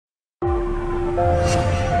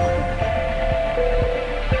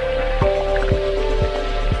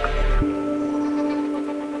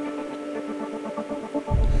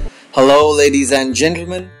Hello ladies and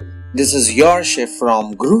gentlemen, this is your chef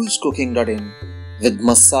from gruscooking.in with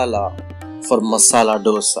masala for Masala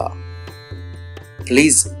Dosa.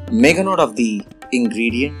 Please make a note of the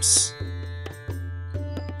ingredients.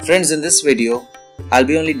 Friends, in this video, I'll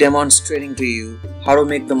be only demonstrating to you how to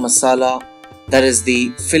make the masala, that is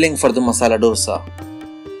the filling for the Masala Dosa.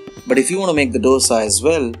 But if you want to make the dosa as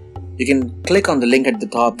well, you can click on the link at the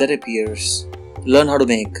top that appears to learn how to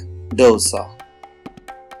make dosa.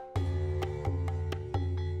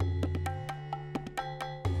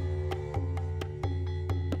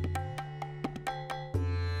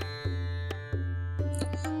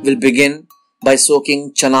 We'll begin by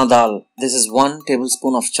soaking chana dal. This is 1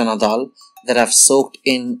 tablespoon of chana dal that I've soaked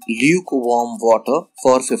in lukewarm water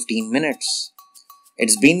for 15 minutes.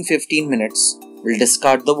 It's been 15 minutes. We'll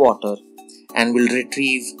discard the water and we'll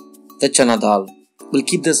retrieve the chana dal. We'll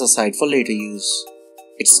keep this aside for later use.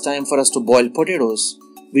 It's time for us to boil potatoes.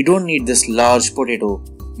 We don't need this large potato.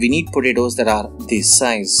 We need potatoes that are this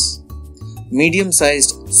size. Medium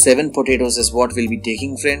sized 7 potatoes is what we'll be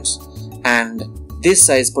taking, friends, and this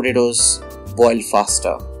size potatoes boil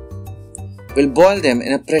faster. We'll boil them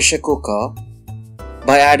in a pressure cooker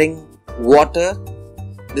by adding water.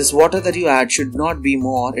 This water that you add should not be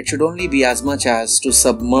more, it should only be as much as to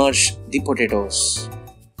submerge the potatoes.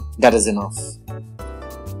 That is enough.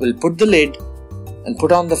 We'll put the lid and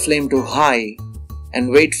put on the flame to high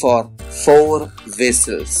and wait for 4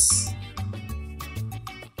 whistles.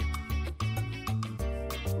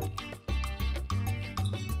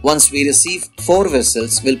 Once we receive 4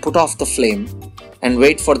 whistles, we'll put off the flame and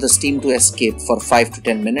wait for the steam to escape for 5 to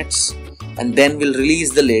 10 minutes, and then we'll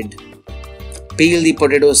release the lid, peel the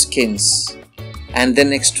potato skins, and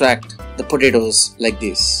then extract the potatoes like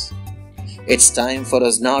this. It's time for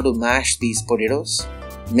us now to mash these potatoes.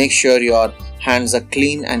 Make sure your hands are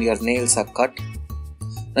clean and your nails are cut.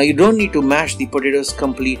 Now you don't need to mash the potatoes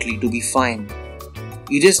completely to be fine.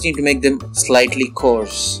 You just need to make them slightly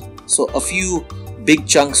coarse. So a few big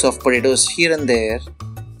chunks of potatoes here and there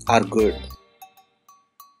are good.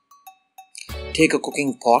 Take a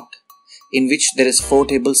cooking pot in which there is 4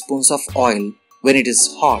 tablespoons of oil. When it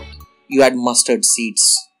is hot, you add mustard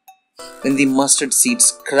seeds. When the mustard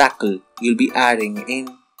seeds crackle, you'll be adding in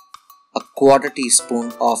a 1/4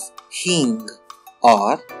 teaspoon of Hing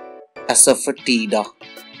or Asafoetida.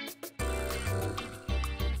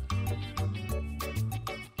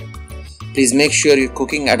 Please make sure you're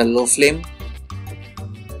cooking at a low flame.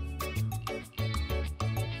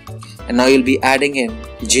 And now you'll be adding in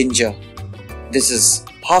ginger. This is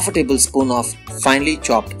 1/2 tablespoon of finely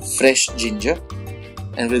chopped fresh ginger,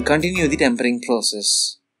 and we'll continue the tempering process.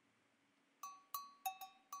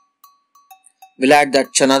 We'll add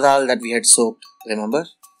that chana dal that we had soaked, remember?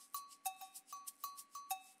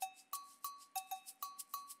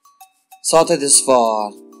 Saute this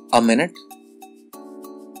for a minute.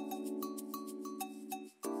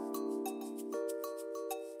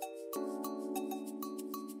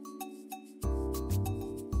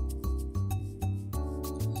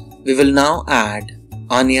 We will now add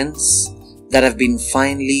onions that have been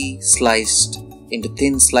finely sliced into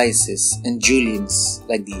thin slices and juliennes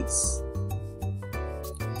like these.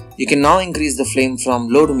 You can now increase the flame from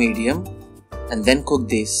low to medium and then cook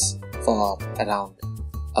this for around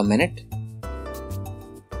a minute.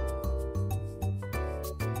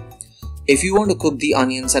 If you want to cook the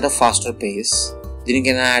onions at a faster pace, then you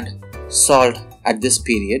can add salt at this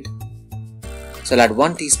period. So I'll add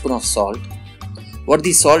 1 teaspoon of salt. What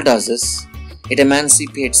the salt does is, it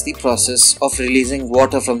emancipates the process of releasing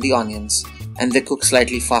water from the onions and they cook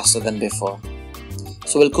slightly faster than before.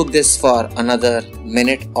 So we'll cook this for another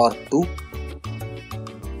minute or 2.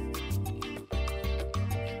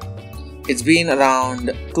 It's been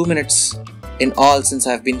around 2 minutes in all since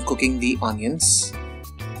I've been cooking the onions.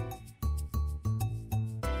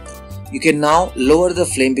 You can now lower the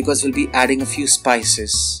flame because we'll be adding a few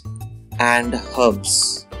spices and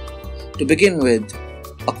herbs. To begin with,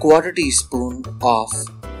 a 1/4 teaspoon of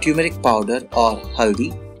turmeric powder or haldi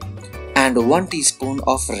and 1 teaspoon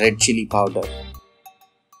of red chilli powder.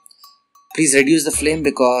 Please reduce the flame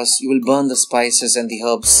because you will burn the spices and the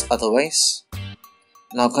herbs otherwise.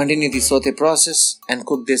 Now continue the saute process and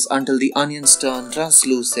cook this until the onions turn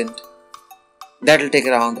translucent. That will take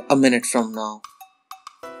around a minute from now.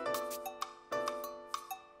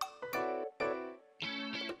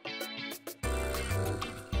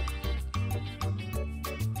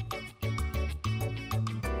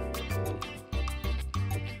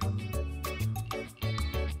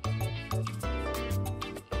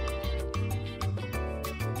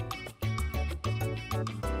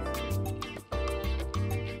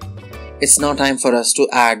 It's now time for us to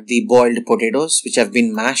add the boiled potatoes which have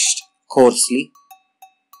been mashed coarsely.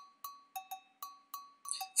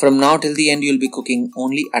 From now till the end, you'll be cooking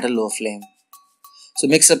only at a low flame. So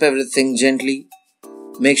mix up everything gently.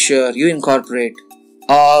 Make sure you incorporate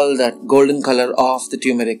all that golden color of the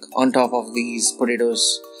turmeric on top of these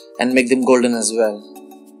potatoes and make them golden as well.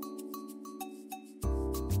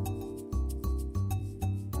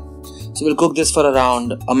 So we'll cook this for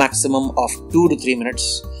around a maximum of 2 to 3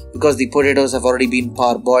 minutes because the potatoes have already been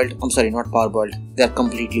parboiled. I'm sorry, not parboiled. They are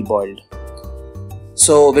completely boiled.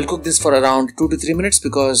 So we'll cook this for around 2 to 3 minutes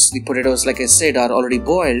because the potatoes, like I said, are already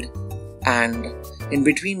boiled, and in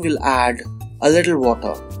between we'll add a little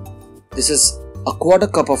water. This is a quarter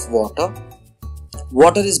cup of water.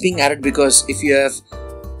 Water is being added because if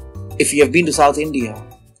you have been to South India,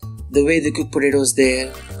 the way they cook potatoes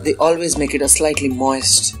there, they always make it a slightly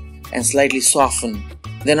moist and slightly softened.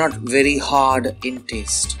 They're not very hard in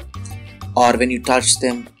taste, or when you touch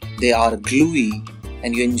them they are gluey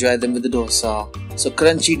and you enjoy them with the dosa. So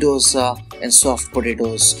crunchy dosa and soft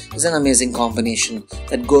potatoes is an amazing combination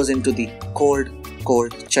that goes into the cold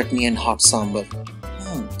chutney and hot sambar.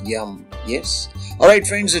 Yum. Yes. Alright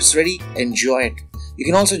friends, it's ready. Enjoy it. You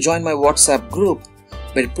can also join my WhatsApp group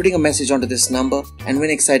by putting a message onto this number and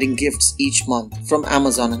win exciting gifts each month from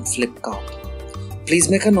Amazon and Flipkart. Please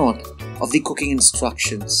make a note of the cooking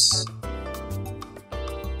instructions.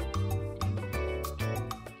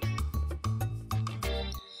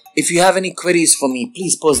 If you have any queries for me,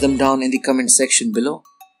 please post them down in the comment section below.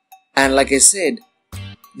 And like I said,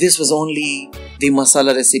 this was only the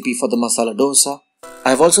masala recipe for the masala dosa.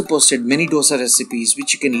 I have also posted many dosa recipes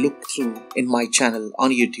which you can look through in my channel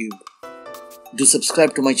on YouTube. Do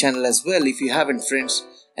subscribe to my channel as well if you haven't, friends,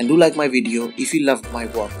 and do like my video if you loved my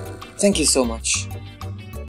work. Thank you so much.